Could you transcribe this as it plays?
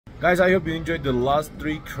Guys, I hope you enjoyed the last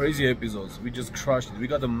 3 crazy episodes. We just crushed it. We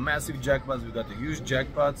got the massive jackpots, we got the huge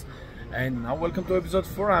jackpots. And now welcome to episode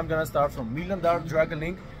 4. I'm gonna start from $1 Million Dragon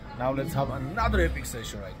Link. Now let's have another epic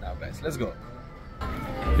session right now, guys. Let's go.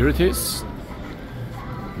 Here it is.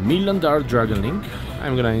 $1 Million Dragon Link.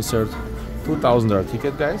 I'm gonna insert $2,000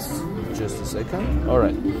 ticket, guys. Just a second.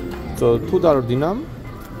 Alright. So $2 dinam.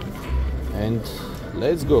 And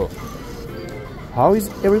let's go. How is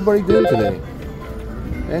everybody doing today?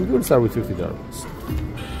 And we'll start with $50.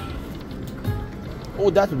 Oh,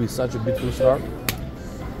 that would be such a beautiful start.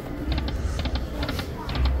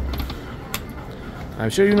 I'm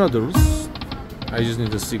sure you know the rules. I just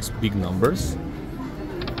need the 6 big numbers.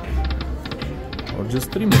 Or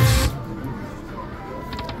just 3 more.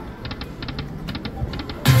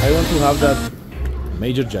 I want to have that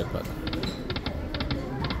major jackpot.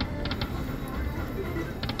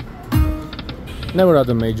 Never had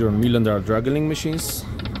a major $1 Million Dragon Link machines.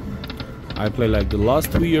 I play like the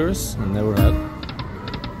last 2 years and never had.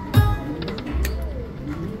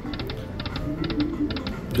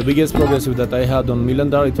 The biggest progressive that I had on $1 Million,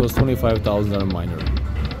 it was $25,000 minor.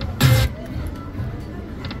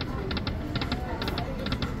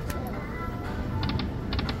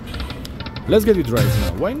 Let's get it right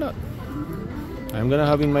now. Why not? I'm gonna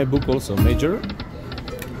have in my book also major on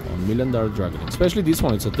 $1 Million Dragon Link. Especially this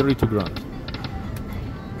one, it's a 32 grand.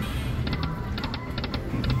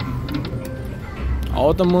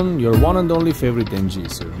 Autumn, your one and only favorite MG,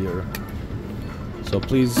 sir, dear. So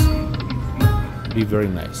please be very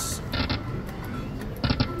nice.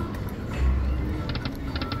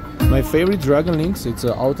 My favorite Dragon Links, it's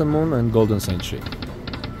Autumn Moon and Golden Century.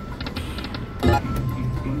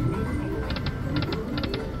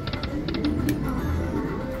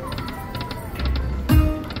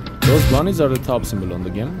 Those bunnies are the top symbol on the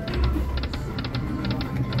game.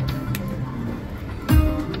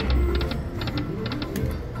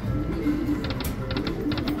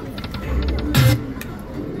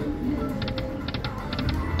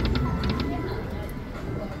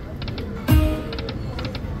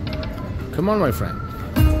 Come on, my friend.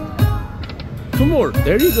 2 more.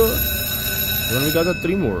 There you go. Then we got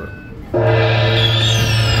 3 more.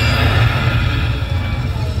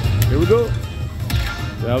 Here we go.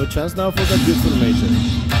 We have a chance now for that beautiful major.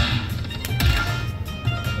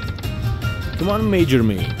 Come on, major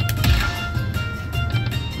me.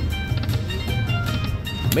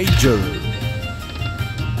 Major.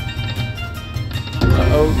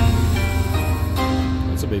 Uh-oh.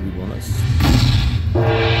 That's a baby bonus.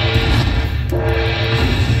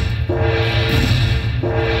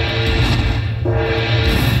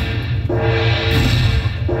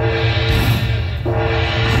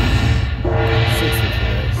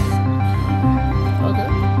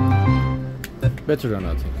 Better than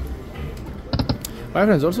nothing. My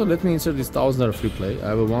friends, also let me insert this $1,000 free play. I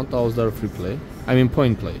have a $1,000 free play. I mean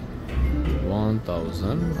point play.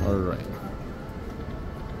 1,000. Alright.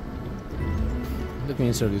 Let me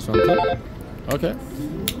insert this one too. Okay.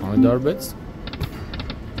 $100 bets.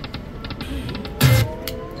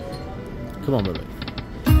 Come on, baby.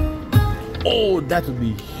 Oh, that would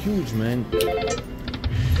be huge, man.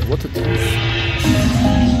 What a twist.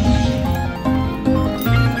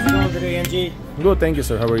 Today, MG. Good, thank you,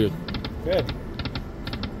 sir. How are you? Good.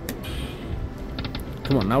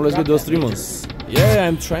 Come on, now let's get those 3 months. Yeah,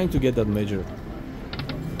 I'm trying to get that major.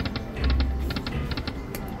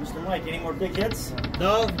 Mr. Mike, any more big hits?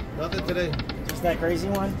 No, nothing today. Just that crazy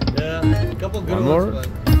one? Yeah, a couple good One ones. more? But...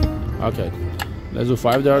 Okay. Let's do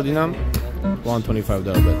 $5 dinam. $125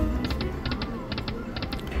 bet.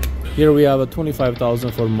 Here we have a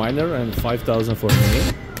 25,000 for minor and 5,000 for mini.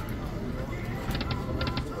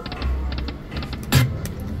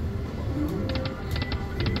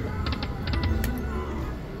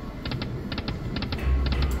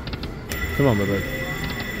 Come on, baby.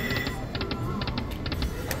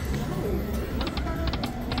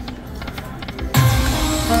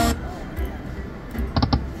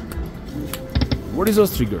 What is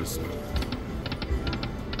those triggers?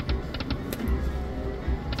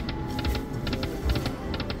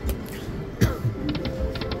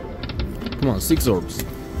 Come on, 6 orbs.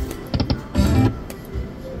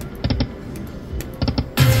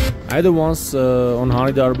 I had once on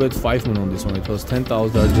 $100 bet 5 moon on this one. It was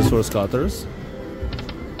 $10,000 just for scatters.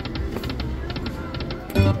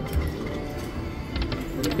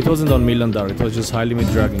 It wasn't on $1 Million, it was just high limit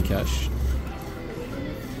dragon cash.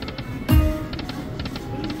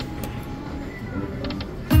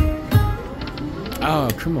 Ah,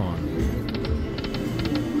 come on.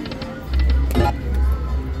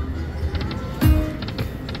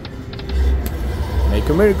 Make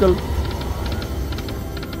a miracle.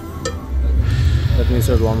 me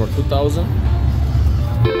insert one more 2,000.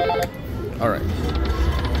 All right.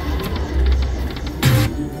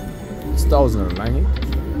 It's 1,090.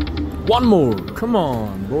 One more. Come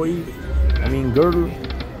on, boy. I mean, girl.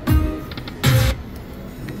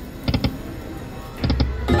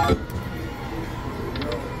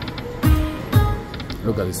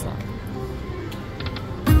 Look at this one.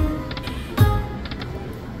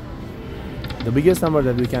 The biggest number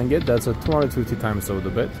that we can get, that's a 250 times of the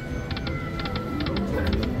bet.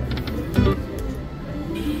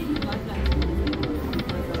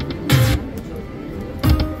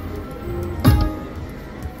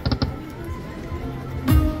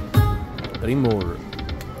 Three more.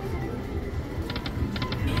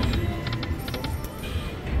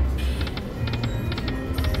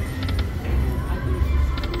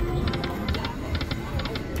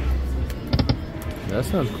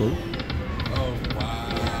 That's not cool. Oh,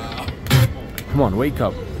 wow. Come on, wake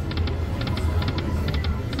up.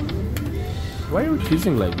 Why are you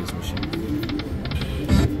teasing like this, machine?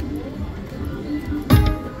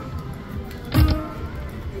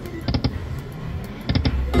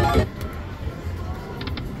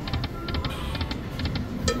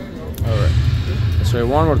 Alright. Let's try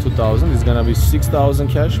one more 2,000. It's gonna be 6,000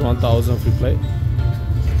 cash, 1,000 free play.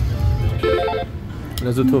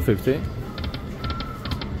 Let's do 250.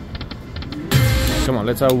 Come on,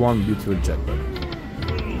 let's have one beautiful jackpot.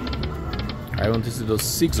 I want to see those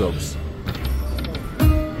 6 orbs.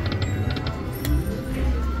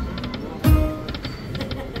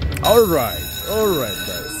 Alright,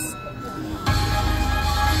 guys.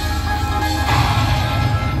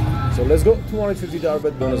 So let's go. $250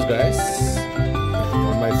 bet bonus, guys.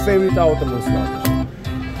 On my favorite allotment slot.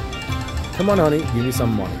 Come on, honey, give me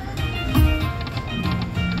some money.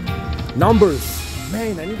 Numbers.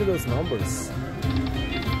 Man, I needed those numbers.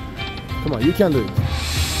 Come on, you can do it.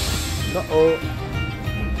 Uh-oh.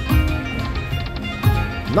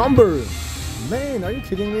 Number! Man, are you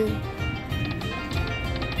kidding me?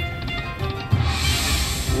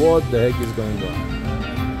 What the heck is going on?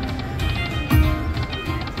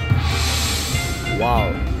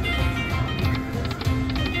 Wow.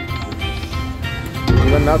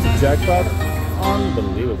 Even not a jackpot?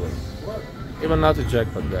 Unbelievable. Even not a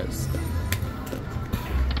jackpot, guys.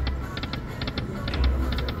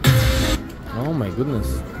 Oh my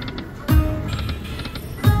goodness.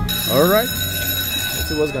 Alright. Let's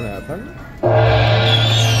see what's gonna happen. You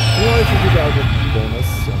know, if you did out the bonus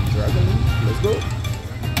on Dragon, let's go.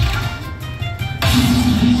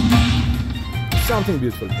 Something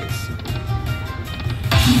beautiful, please.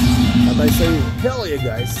 And I say, hell yeah,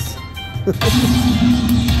 guys.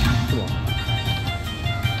 Come on.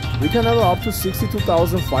 We can have up to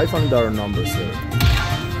 $62,500 numbers here.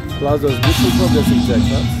 Plus those beautiful progressive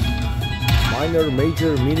jackpots. Minor,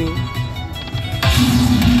 major, mini.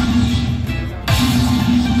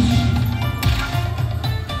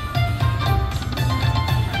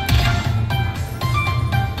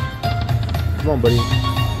 Come on, buddy.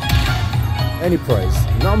 Any price.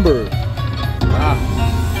 Number.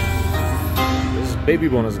 This is baby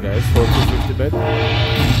bonus, guys, for 250 bet.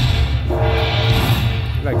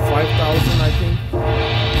 Like 5,000, I think.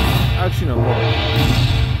 Actually, no more.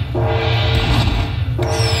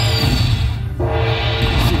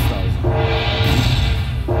 6,000.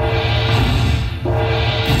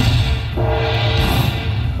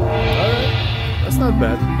 Alright, that's not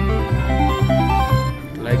bad.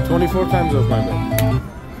 Like 24 times of my bet.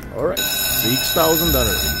 Alright,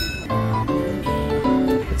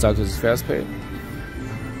 $6,000. It's out as fast pay.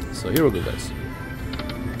 So here we go, guys.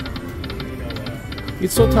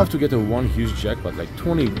 It's so tough to get a one huge jackpot, like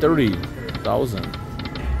 20, 30,000.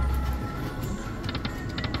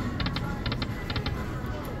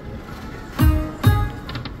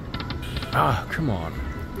 Ah, come on.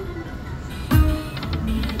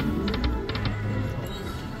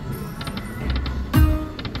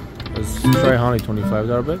 Let's try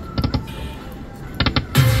 $125 bet.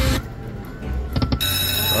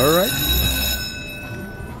 Alright.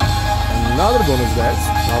 Another bonus, guys.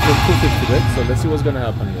 Now for 250 bet. So let's see what's gonna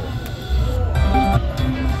happen here.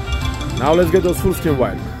 Now let's get those full screen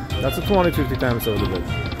wide. That's a 250 times over the bet.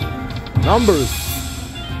 Numbers.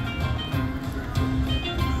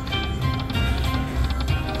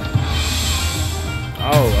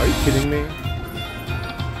 Oh, are you kidding me?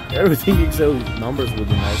 Everything except numbers would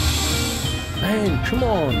be nice. Man, come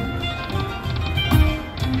on.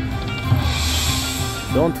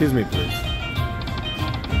 Don't tease me, please.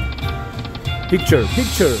 Picture,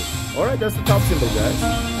 picture. Alright, that's the top symbol, guys.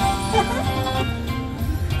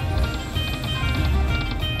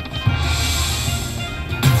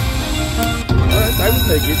 Alright, I will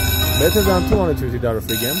take it. Better than $250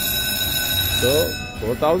 free games. So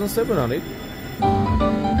 4,700.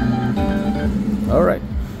 Alright.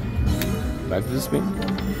 Back to the spin.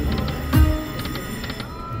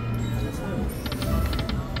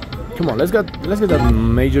 Come on, let's get that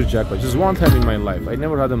major jackpot. Just one time in my life. I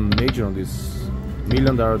never had a major on this $1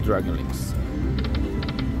 million Dragon Links.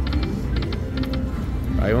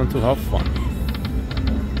 I want to have fun.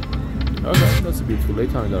 Okay, that's a beautiful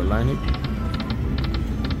 $800 line hit.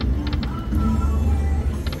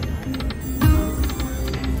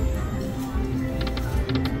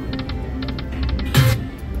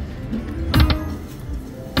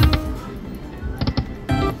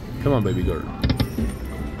 Come on, baby girl.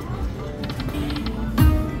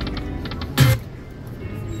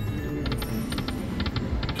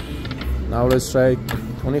 Now let's try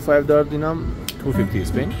 $25 dinam, 250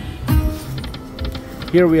 spin.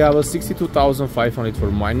 Here we have a 62,500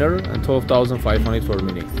 for minor and 12,500 for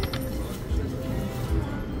mini.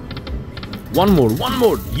 One more,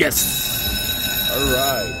 yes!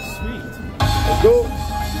 Alright, sweet. Let's go.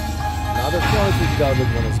 Another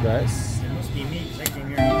 $250 bonus, guys. It must be me, because I came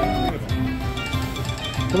here and got 3 of them.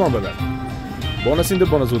 Come on, baby. Bonus in the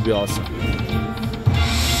bonus would be awesome.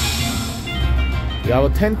 We have a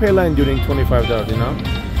 10 pay line during $25 dinam.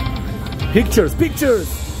 Pictures!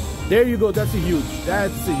 There you go, that's a huge.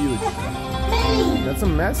 That's a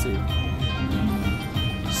massive.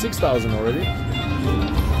 6,000 already.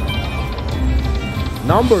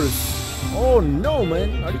 Numbers. Oh no,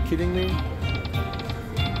 man. Are you kidding me?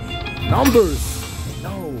 Numbers.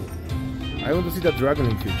 No. I want to see that Dragon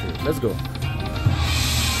in future. Let's go.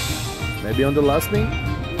 Maybe on the last thing?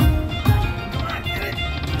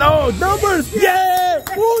 No, numbers. Yeah.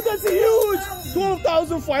 Oh, that's huge.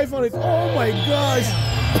 12,500. Oh my gosh.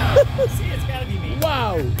 See, it's gotta be me.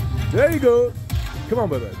 Wow. There you go. Come on,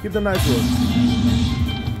 baby. Keep the nice work.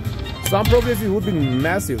 Some progressive would be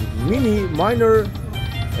massive. Mini, minor,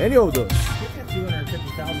 any of those. Get that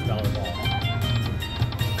 $250,000 ball.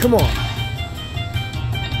 Come on.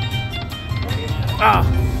 Ah,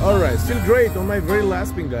 alright. Still great on my very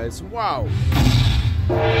last spin, guys. Wow.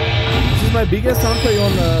 This is my biggest unplay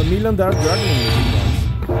on $1 million Dragon Links, guys.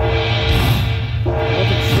 What a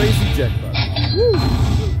crazy jackpot. Woo.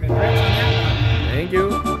 Congrats on that one. Thank you.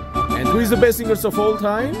 And who is the best singers of all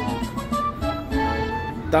time?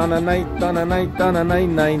 Alright.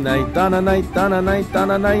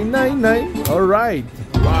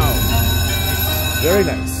 Wow. Very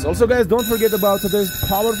nice. Also, guys, don't forget about today's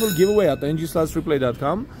powerful giveaway at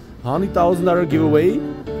ng/replay.com. $100,000 giveaway.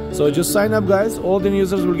 So just sign up, guys. All the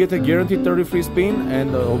users will get a guaranteed 30 free spin,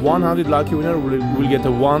 and 100 lucky winner will get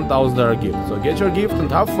a $1,000 gift. So get your gift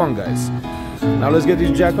and have fun, guys. Now let's get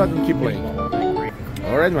this jackpot and keep playing.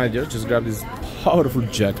 Alright, my dear, just grab this powerful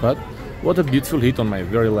jackpot. What a beautiful hit on my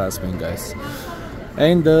very last spin, guys.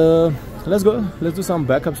 And let's go. Let's do some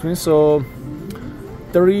backup spins. So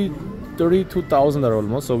 $32,000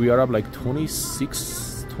 almost. So we are up like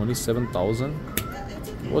 27,000.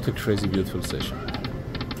 What a crazy beautiful session.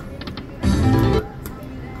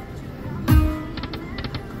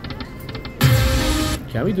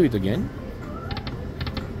 Can we do it again?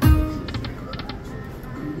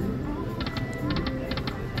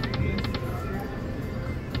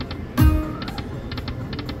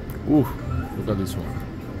 Ooh, look at this one.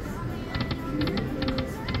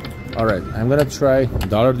 Alright, I'm gonna try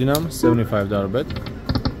dollar dinam, $75 bet.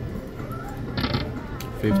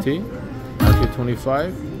 50, okay,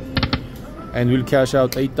 25, and we'll cash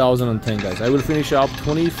out 8,010, guys. I will finish up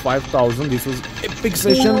 25,000. This was epic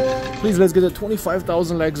session. Please, let's get a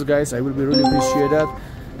 25,000 likes, guys. I will be really appreciate that.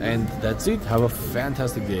 And that's it. Have a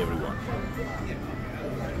fantastic day, everyone.